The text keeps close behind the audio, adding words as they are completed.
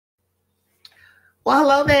Well,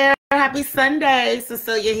 hello there. Happy Sunday.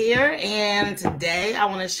 Cecilia here. And today I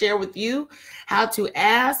want to share with you how to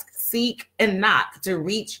ask, seek, and knock to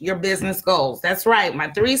reach your business goals. That's right. My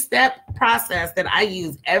 3-step process that I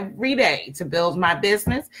use every day to build my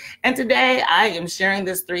business. And today I am sharing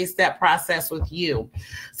this 3-step process with you.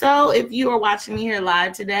 So if you are watching me here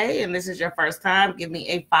live today and this is your first time, give me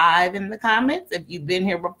a 5 in the comments. If you've been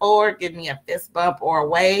here before, give me a fist bump or a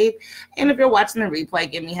wave. And if you're watching the replay,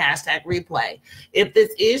 give me #replay. If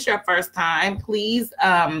this is your first time, please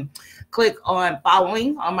click on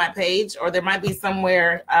following on my page, or there might be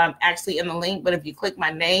somewhere actually in the link, but if you click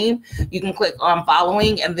my name, you can click on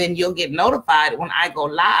following and then you'll get notified when I go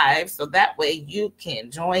live, so that way you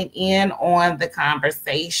can join in on the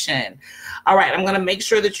conversation. All right, I'm going to make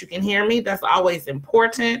sure that you can hear me. That's always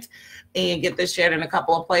important. And get this shared in a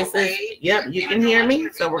couple of places. Yep, you can hear me,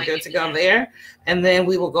 so we're good to go there. And then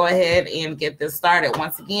we will go ahead and get this started.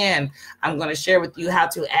 Once again, I'm going to share with you how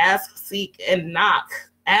to ask, seek, and knock.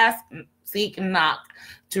 Ask, seek, and knock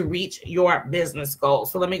to reach your business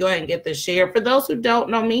goals. So let me go ahead and get this shared. For those who don't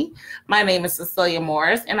know me, my name is Cecilia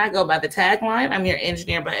Morris, and I go by the tagline, I'm your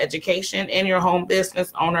engineer by education and your home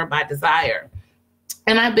business owner by desire.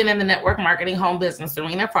 And I've been in the network marketing home business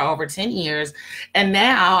arena for over 10 years. And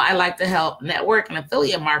now I like to help network and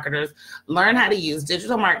affiliate marketers learn how to use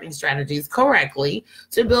digital marketing strategies correctly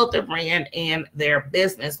to build their brand and their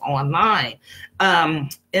business online. And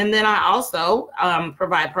then I also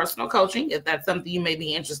provide personal coaching. If that's something you may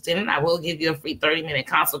be interested in, I will give you a free 30-minute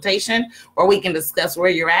consultation where we can discuss where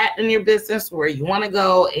you're at in your business, where you want to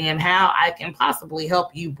go, and how I can possibly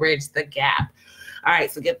help you bridge the gap. All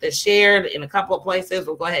right, so get this shared in a couple of places.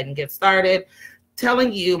 We'll go ahead and get started.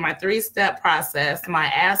 Telling you my 3-step process, my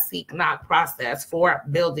ask, seek, knock process for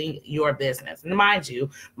building your business. And mind you,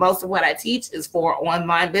 most of what I teach is for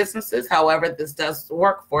online businesses. However, this does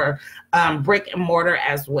work for brick and mortar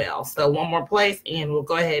as well. So one more place and we'll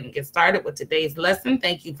go ahead and get started with today's lesson.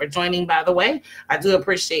 Thank you for joining, by the way. I do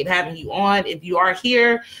appreciate having you on. If you are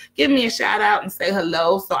here, give me a shout out and say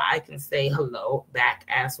hello so I can say hello back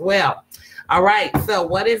as well. All right, so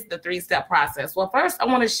what is the 3-step process? Well, first I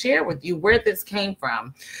want to share with you where this came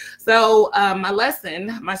from. So my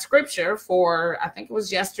lesson, my scripture for, I think it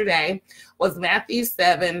was yesterday, was Matthew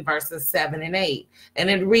 7 verses 7 and 8. And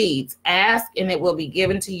it reads, ask and it will be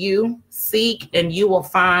given to you, seek and you will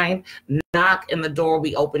find, knock and the door will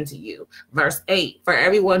be open to you. Verse 8, for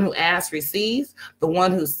everyone who asks receives, the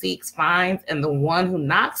one who seeks finds, and the one who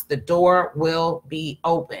knocks, the door will be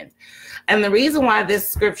opened. And the reason why this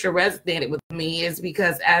scripture resonated with me is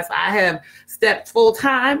because as I have stepped full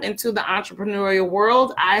time into the entrepreneurial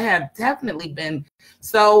world, I have definitely been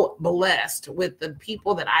so blessed with the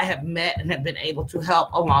people that I have met and have been able to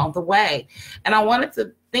help along the way. And I wanted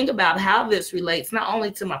to think about how this relates not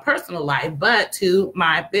only to my personal life, but to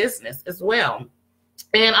my business as well.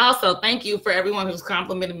 And also, thank you for everyone who's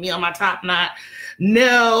complimented me on my top knot.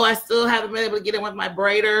 No, I still haven't been able to get in with my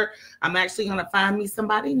braider. I'm actually going to find me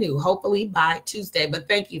somebody new, hopefully by Tuesday. But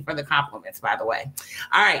thank you for the compliments, by the way.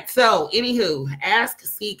 All right. So, anywho, ask,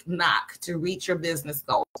 seek, knock to reach your business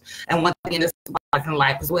goals. And once again, this is in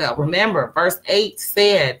life as well. Remember, verse 8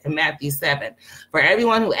 said in Matthew 7, for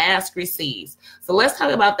everyone who asks receives. So let's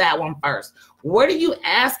talk about that one first. What are you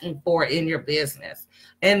asking for in your business?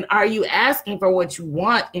 And are you asking for what you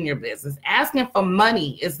want in your business? Asking for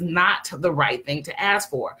money is not the right thing to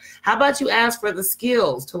ask for. How about you ask for the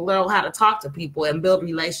skills to learn how to talk to people and build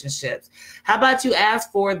relationships? How about you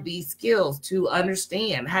ask for the skills to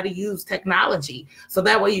understand how to use technology so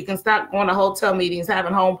that way you can stop going to hotel meetings,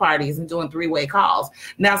 having home parties, and doing 3-way calls?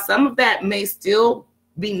 Now, some of that may still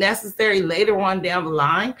be necessary later on down the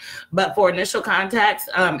line, but for initial contacts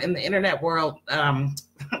in the internet world,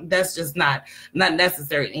 that's just not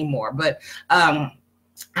necessary anymore. But how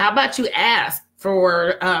about you ask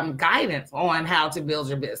for guidance on how to build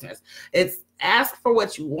your business? It's ask for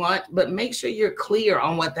what you want, but make sure you're clear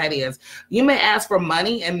on what that is. You may ask for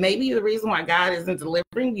money, and maybe the reason why God isn't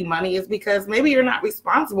delivering you money is because maybe you're not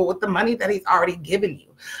responsible with the money that he's already given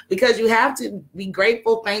you, because you have to be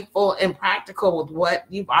grateful, thankful, and practical with what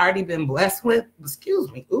you've already been blessed with,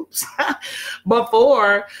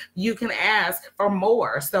 before you can ask for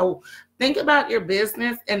more. So think about your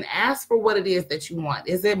business and ask for what it is that you want.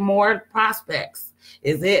 Is it more prospects?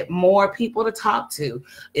 Is it more people to talk to?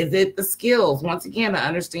 Is it the skills, once again, to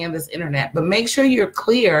understand this internet? But make sure you're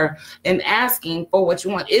clear in asking for what you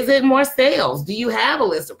want. Is it more sales? Do you have a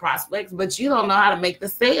list of prospects, but you don't know how to make the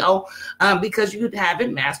sale because you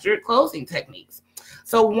haven't mastered closing techniques?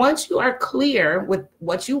 So once you are clear with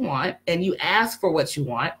what you want and you ask for what you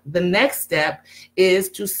want, the next step is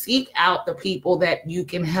to seek out the people that you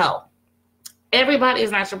can help. Everybody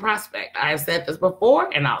is not your prospect. I've said this before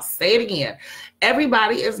and I'll say it again.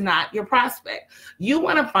 Everybody is not your prospect. You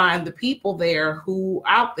want to find the people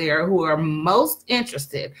out there who are most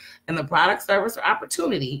interested in the product, service, or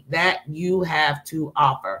opportunity that you have to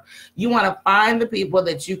offer. You want to find the people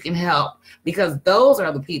that you can help, because those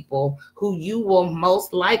are the people who you will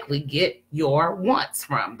most likely get your wants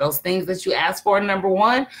from. Those things that you ask for in number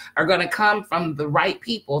one are going to come from the right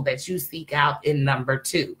people that you seek out in number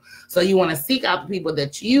two. So you want to seek out the people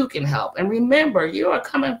that you can help. And remember, you are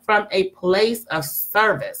coming from a place of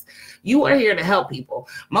service. You are here to help people.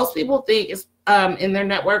 Most people think it's in their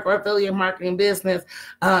network or affiliate marketing business,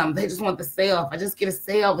 they just want the sale. If I just get a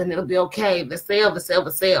sale, then it'll be okay. The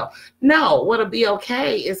sale. No, what'll be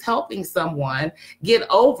okay is helping someone get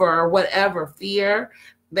over whatever fear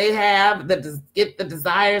they have, get the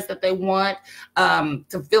desires that they want,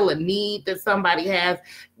 to fill a need that somebody has.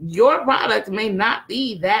 Your product may not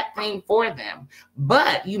be that thing for them,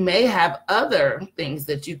 but you may have other things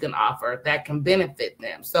that you can offer that can benefit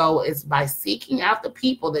them. So it's by seeking out the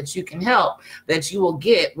people that you can help that you will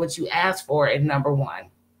get what you ask for in number one.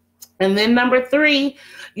 And then number three,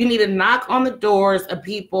 you need to knock on the doors of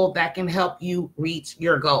people that can help you reach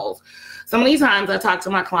your goals. So many times I talk to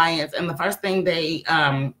my clients, and the first thing they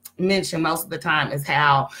mention most of the time is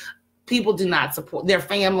how people do not support, their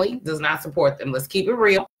family does not support them. Let's keep it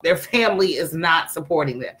real. Their family is not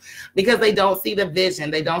supporting them because they don't see the vision.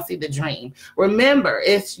 They don't see the dream. Remember,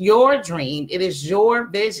 it's your dream. It is your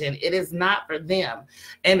vision. It is not for them.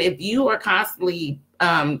 And if you are constantly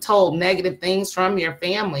told negative things from your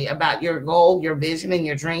family about your goal, your vision, and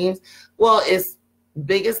your dreams, well, it's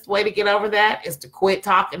biggest way to get over that is to quit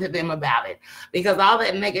talking to them about it, because all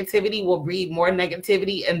that negativity will breed more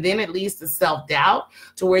negativity, and then it leads to self-doubt,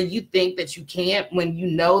 to where you think that you can't when you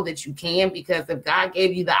know that you can, because if God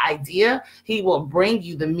gave you the idea, he will bring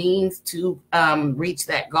you the means to reach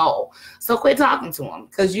that goal. So quit talking to them,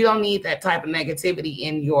 because you don't need that type of negativity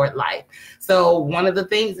in your life. So one of the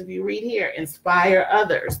things, if you read here, inspire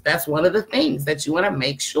others, that's one of the things that you want to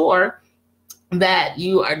make sure that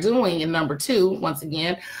you are doing in number two, once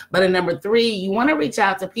again. But in number three, you want to reach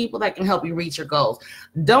out to people that can help you reach your goals.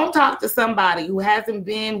 Don't talk to somebody who hasn't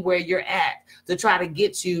been where you're at to try to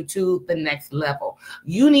get you to the next level.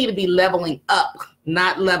 You need to be leveling up,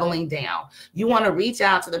 not leveling down. You want to reach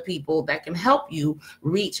out to the people that can help you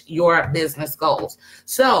reach your business goals.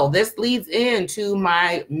 So this leads into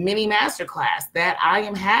my mini masterclass that I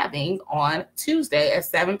am having on Tuesday at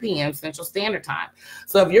 7 p.m. Central Standard Time.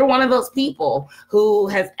 So if you're one of those people who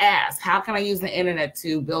has asked, how can I use the internet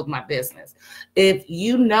to build my business? If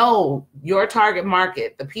you know your target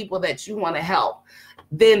market, the people that you want to help,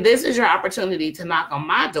 then this is your opportunity to knock on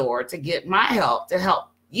my door to get my help, to help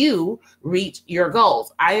you reach your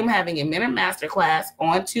goals. I am having a minute masterclass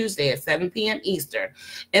on Tuesday at 7 p.m. Eastern.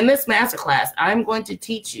 In this masterclass, I'm going to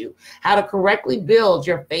teach you how to correctly build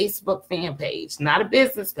your Facebook fan page, not a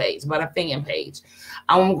business page, but a fan page.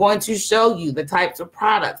 I'm going to show you the types of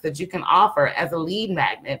products that you can offer as a lead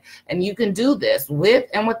magnet, and you can do this with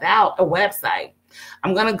and without a website.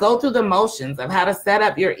 I'm going to go through the motions of how to set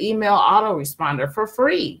up your email autoresponder for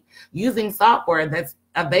free using software that's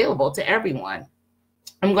available to everyone.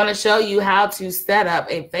 I'm going to show you how to set up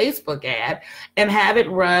a Facebook ad and have it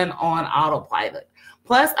run on autopilot.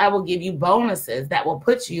 Plus, I will give you bonuses that will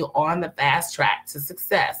put you on the fast track to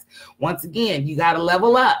success. Once again, you got to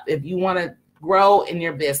level up if you want to grow in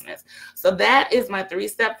your business. So that is my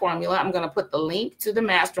 3-step formula. I'm going to put the link to the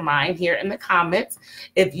mastermind here in the comments.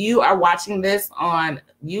 If you are watching this on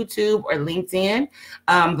YouTube or LinkedIn,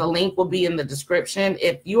 the link will be in the description.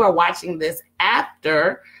 If you are watching this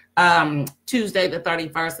after Tuesday the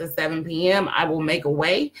 31st at 7 p.m. I will make a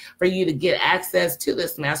way for you to get access to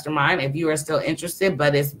this mastermind if you are still interested,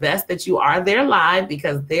 but it's best that you are there live,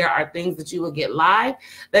 because there are things that you will get live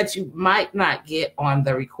that you might not get on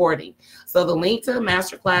the recording. So the link to the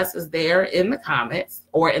masterclass is there in the comments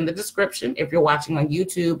or in the description if you're watching on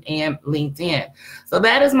YouTube and LinkedIn. So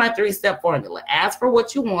that is my 3-step formula. Ask for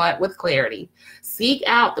what you want with clarity. Seek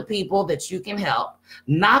out the people that you can help.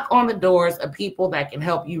 Knock on the doors of people that can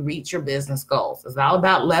help you reach your business goals. It's all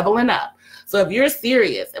about leveling up. So if you're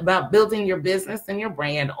serious about building your business and your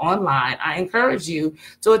brand online, I encourage you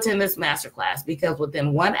to attend this masterclass, because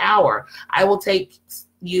within 1 hour, I will take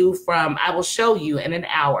I will show you in an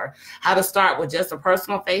hour how to start with just a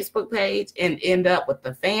personal Facebook page and end up with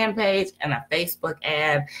the fan page and a Facebook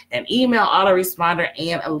ad, an email autoresponder,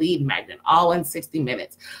 and a lead magnet, all in 60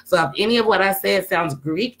 minutes. So if any of what I said sounds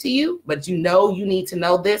Greek to you, but you need to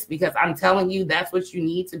know this because I'm telling you that's what you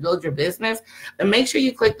need to build your business, then make sure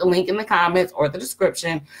you click the link in the comments or the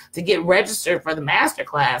description to get registered for the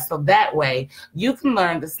masterclass. So that way you can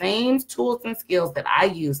learn the same tools and skills that I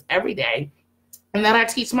use every day and that I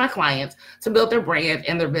teach my clients to build their brand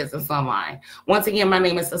and their business online. Once again, my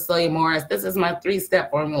name is Cecilia Morris. This is my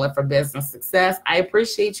 3-step formula for business success. I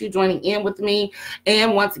appreciate you joining in with me.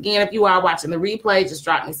 And once again, if you are watching the replay, just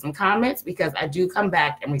drop me some comments because I do come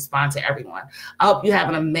back and respond to everyone. I hope you have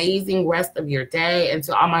an amazing rest of your day. And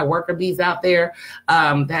to all my worker bees out there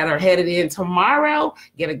that are headed in tomorrow,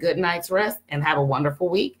 get a good night's rest and have a wonderful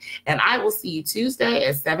week. And I will see you Tuesday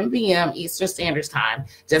at 7 p.m. Eastern Standard Time.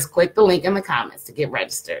 Just click the link in the comments to get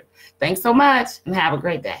registered. Thanks so much and have a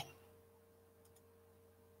great day.